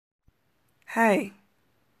Hey,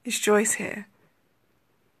 it's Joyce here.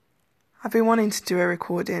 I've been wanting to do a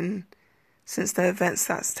recording since the events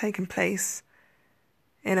that's taken place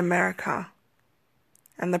in America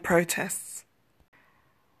and the protests,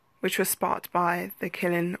 which were sparked by the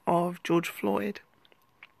killing of George Floyd.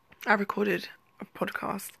 I recorded a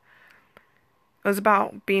podcast. It was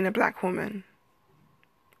about being a black woman,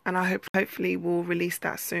 and I hopefully will release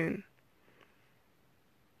that soon.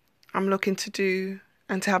 I'm looking to do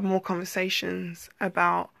and to have more conversations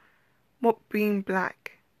about what being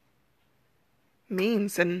black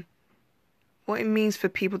means and what it means for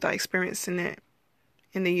people that are experiencing it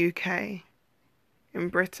in the UK, in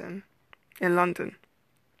Britain, in London.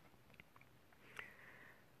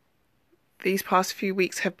 These past few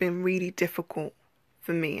weeks have been really difficult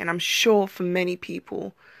for me, and I'm sure for many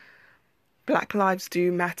people, black lives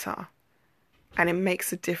do matter, and it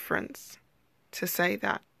makes a difference to say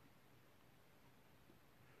that.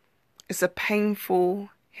 It's a painful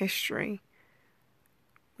history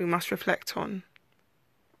we must reflect on.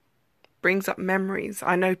 Brings up memories.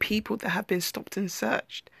 I know people that have been stopped and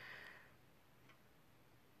searched.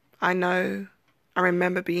 I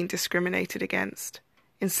remember being discriminated against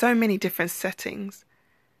in so many different settings.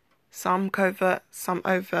 Some covert, some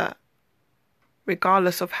overt,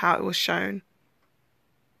 regardless of how it was shown.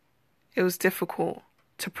 It was difficult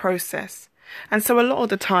to process. And so a lot of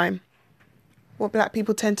the time, what black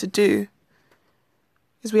people tend to do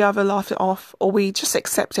is we either laugh it off or we just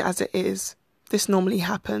accept it as it is. This normally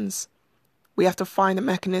happens. We have to find the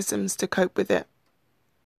mechanisms to cope with it.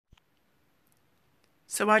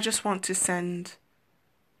 So I just want to send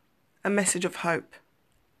a message of hope.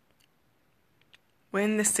 We're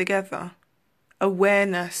in this together.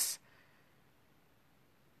 Awareness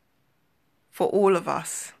for all of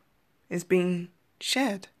us is being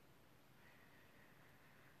shared.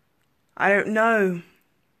 I don't know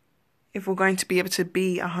if we're going to be able to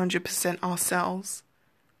be 100% ourselves,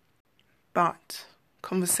 but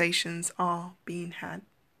conversations are being had.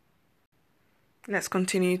 Let's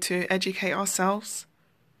continue to educate ourselves,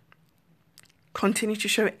 continue to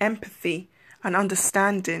show empathy and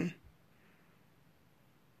understanding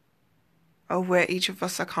of where each of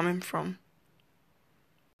us are coming from.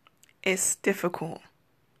 It's difficult,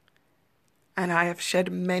 and I have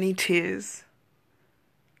shed many tears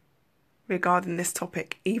regarding this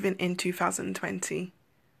topic, even in 2020.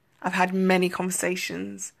 I've had many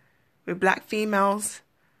conversations with black females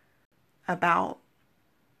about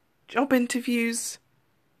job interviews,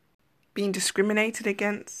 being discriminated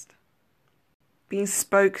against, being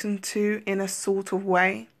spoken to in a sort of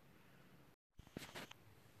way.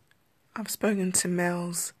 I've spoken to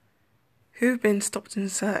males who've been stopped and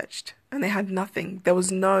searched and they had nothing. There was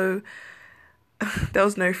no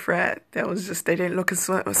threat. There was just, they didn't look a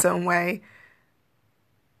certain way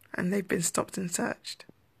and they've been stopped and searched.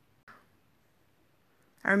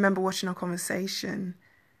 I remember watching our conversation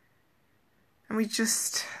and we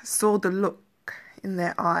just saw the look in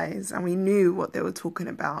their eyes and we knew what they were talking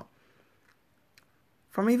about.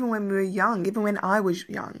 From even when we were young, even when I was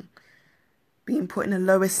young, being put in a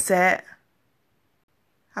lower set,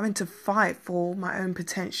 having to fight for my own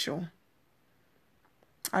potential.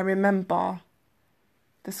 I remember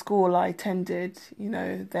the school I attended,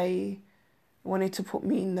 they wanted to put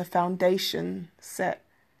me in the foundation set.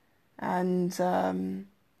 And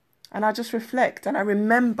I just reflect, and I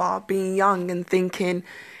remember being young and thinking,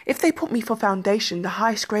 if they put me for foundation, the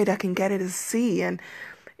highest grade I can get is a C. And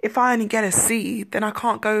if I only get a C, then I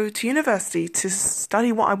can't go to university to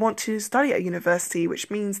study what I want to study at university,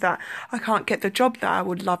 which means that I can't get the job that I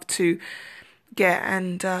would love to get.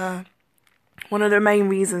 And one of the main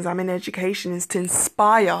reasons I'm in education is to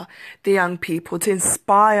inspire the young people, to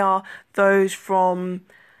inspire those from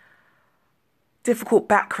difficult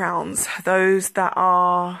backgrounds, those that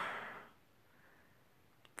are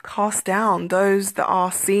cast down, those that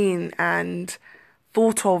are seen and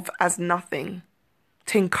thought of as nothing,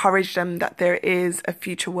 to encourage them that there is a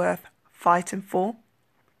future worth fighting for.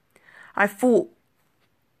 I fought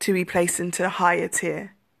to be placed into a higher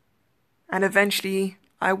tier, and eventually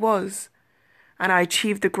I was. And I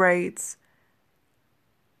achieved the grades,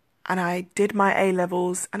 and I did my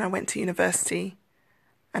A-levels, and I went to university,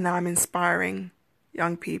 and now I'm inspiring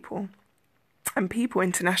young people and people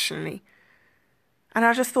internationally. And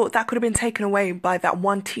I just thought that could have been taken away by that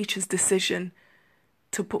one teacher's decision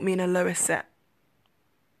to put me in a lower set.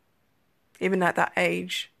 Even at that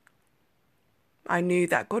age, I knew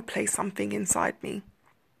that God placed something inside me.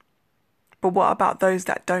 But what about those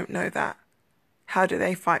that don't know that? How do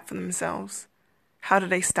they fight for themselves? How do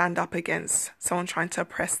they stand up against someone trying to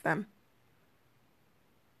oppress them?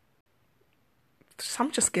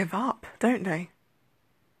 some just give up, don't they?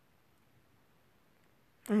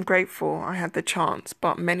 I'm grateful I had the chance,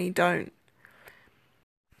 but many don't.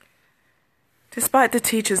 Despite the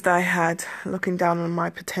teachers that I had looking down on my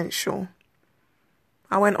potential,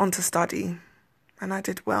 I went on to study, and I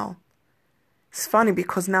did well. It's funny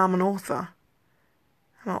because now I'm an author.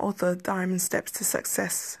 I'm an author of Diamond Steps to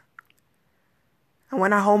Success. And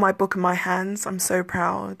when I hold my book in my hands, I'm so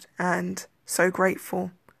proud and so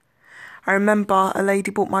grateful. I remember a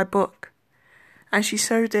lady bought my book and she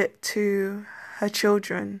showed it to her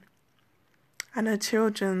children. And her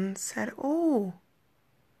children said, "Oh."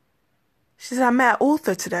 She said, "I met an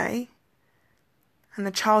author today." And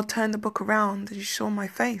the child turned the book around and she saw my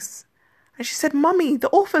face. And she said, "Mummy, the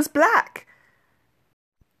author's black."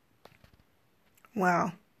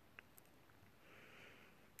 Wow.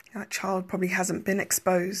 That child probably hasn't been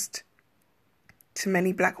exposed to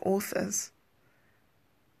many black authors.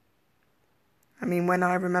 I mean, when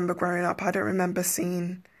I remember growing up, I don't remember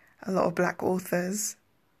seeing a lot of black authors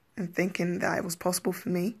and thinking that it was possible for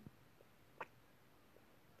me.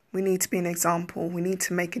 We need to be an example. We need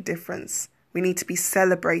to make a difference. We need to be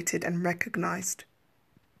celebrated and recognized.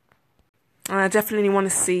 And I definitely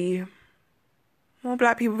want to see more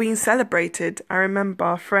black people being celebrated. I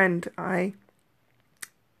remember a friend I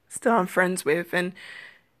still am friends with, and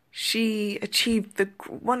she achieved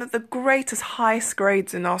one of the greatest highest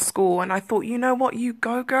grades in our school. And I thought, you know what, you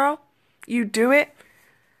go, girl. You do it.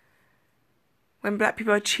 When black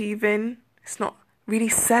people are achieving, it's not really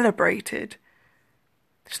celebrated.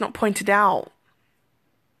 It's not pointed out.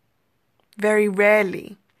 Very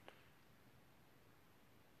rarely.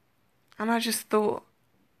 And I just thought,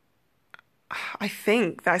 I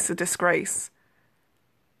think that's a disgrace.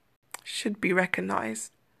 Should be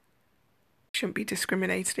recognised. Shouldn't be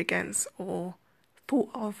discriminated against or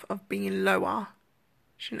thought of being lower.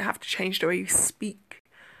 Shouldn't have to change the way we speak.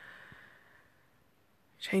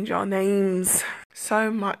 Change our names.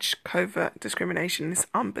 So much covert discrimination is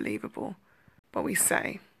unbelievable. But we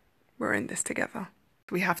say, we're in this together.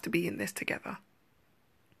 We have to be in this together.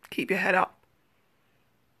 Keep your head up.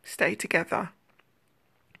 Stay together.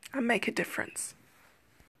 And make a difference.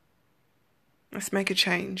 Let's make a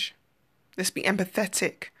change. Let's be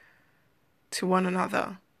empathetic to one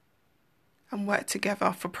another and work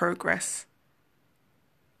together for progress.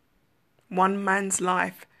 One man's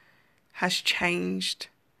life has changed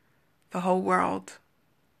the whole world,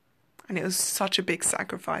 and it was such a big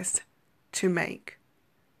sacrifice to make.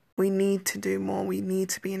 We need to do more. We need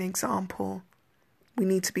to be an example. We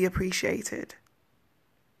need to be appreciated.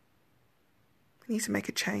 We need to make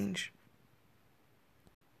a change.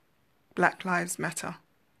 Black Lives Matter.